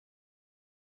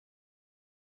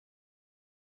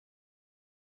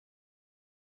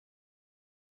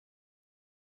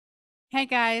Hey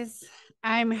guys,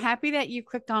 I'm happy that you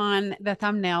clicked on the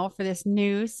thumbnail for this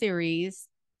new series.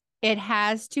 It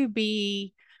has to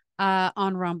be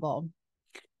on Rumble.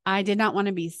 I did not want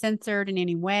to be censored in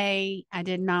any way. I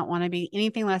did not want to be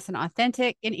anything less than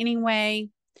authentic in any way.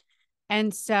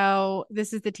 And so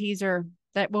this is the teaser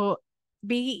that will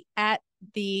be at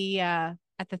the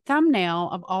thumbnail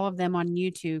of all of them on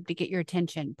YouTube to get your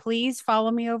attention. Please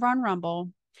follow me over on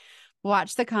Rumble.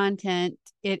 Watch the content.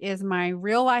 It is my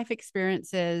real life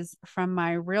experiences from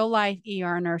my real life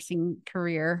ER nursing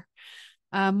career,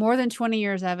 more than 20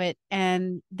 years of it,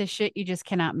 and the shit you just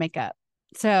cannot make up.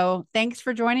 So thanks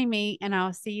for joining me, and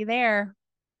I'll see you there.